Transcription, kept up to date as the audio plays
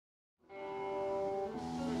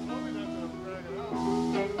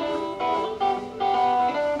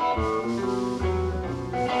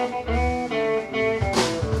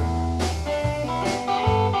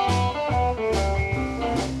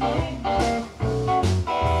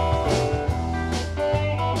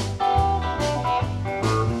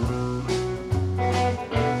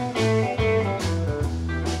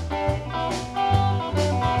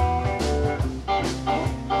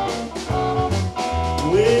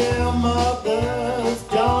now, mothers,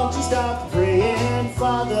 don't you stop praying.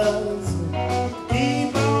 Fathers,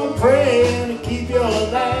 keep on praying and keep your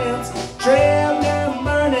lamps trimmed and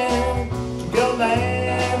burning. Keep your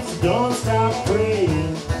lamps, don't stop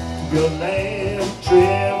praying. Keep your lamp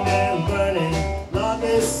trimmed and burning. Lord,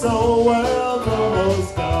 this whole world's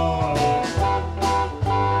almost gone.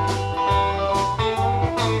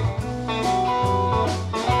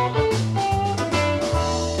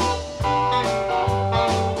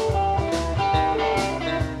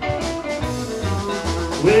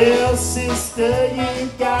 Well, sister, you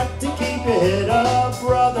got to keep your head up,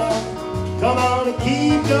 brother. Come on and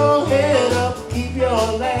keep your head up. Keep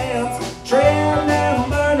your lamps trimmed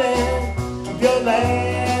and burning. Keep your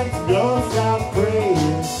lamps, don't stop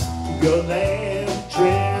praying. Keep your lamp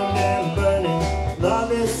trimmed and burning. Love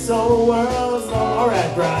this whole world's all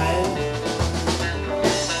right, Brian.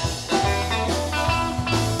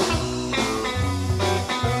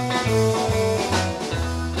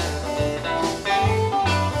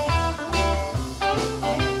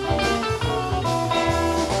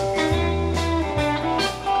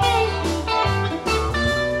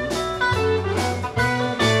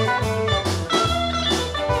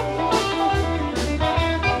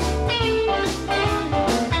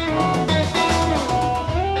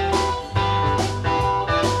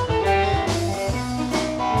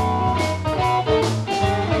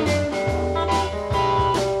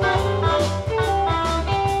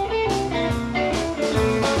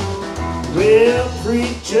 Well,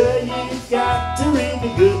 preacher, you got to read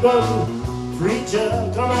the good book.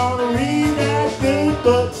 Preacher, come on and read that good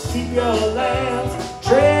book. Keep your lamps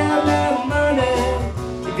trimmed and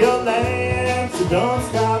burning. Keep your lamps, so don't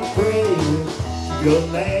stop praying. Keep your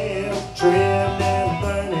lamp trimmed and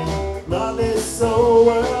burning. Love this whole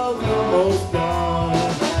world almost gone.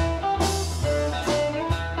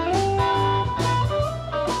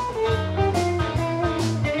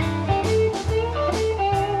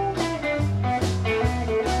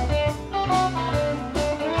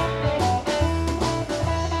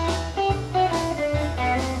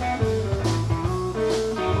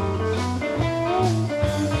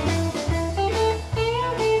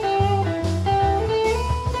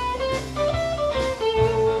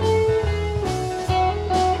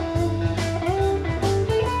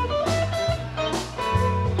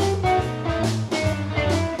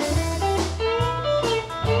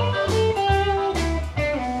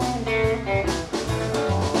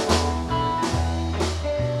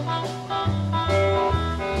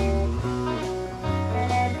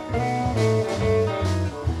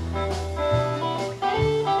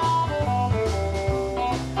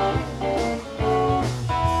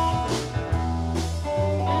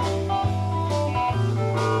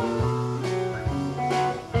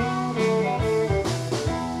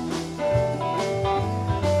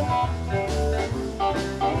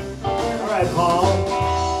 Paul.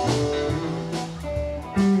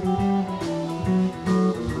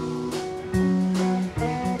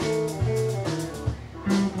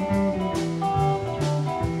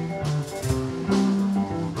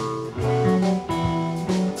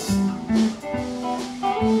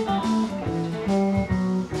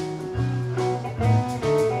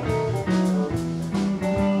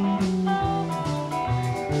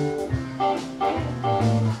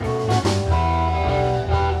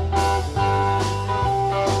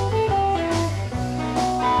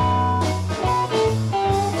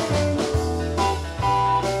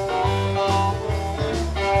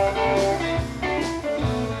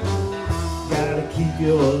 Keep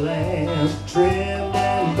your lamp trimmed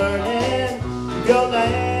and burning. Keep your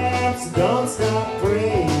lamps, don't stop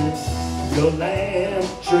praying. Keep your lamp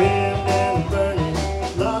trimmed and burning.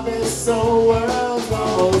 Lord, this whole world's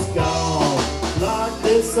almost gone. Lord,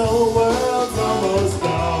 this whole world's almost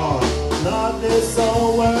gone. Lord, this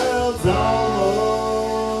whole world's almost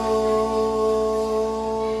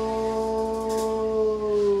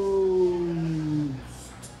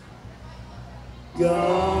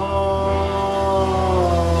gone.